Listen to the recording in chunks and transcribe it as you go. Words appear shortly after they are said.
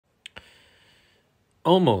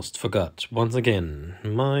Almost forgot once again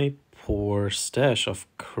my poor stash of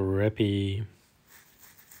crappy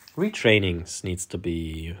retrainings needs to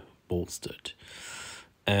be bolstered.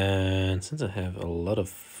 And since I have a lot of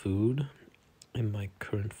food in my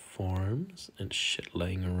current farms and shit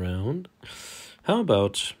laying around, how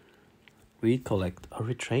about we collect a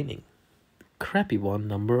retraining? Crappy one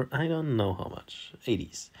number, I don't know how much.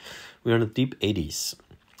 80s. We're in the deep 80s.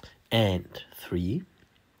 And 3,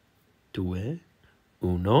 2,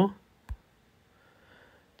 1.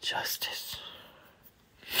 Justice.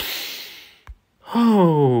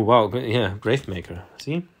 Oh, wow. Yeah, Gravemaker.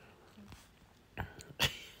 See?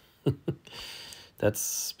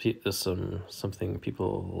 That's something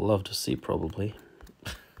people love to see, probably.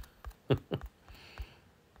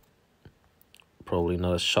 Probably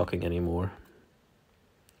not as shocking anymore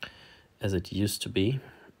as it used to be.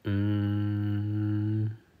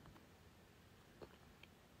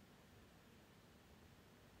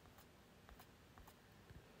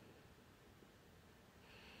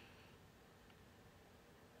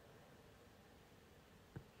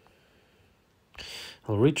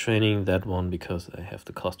 I'll retraining that one because I have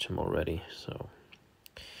the costume already, so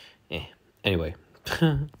anyway.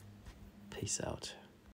 Peace out.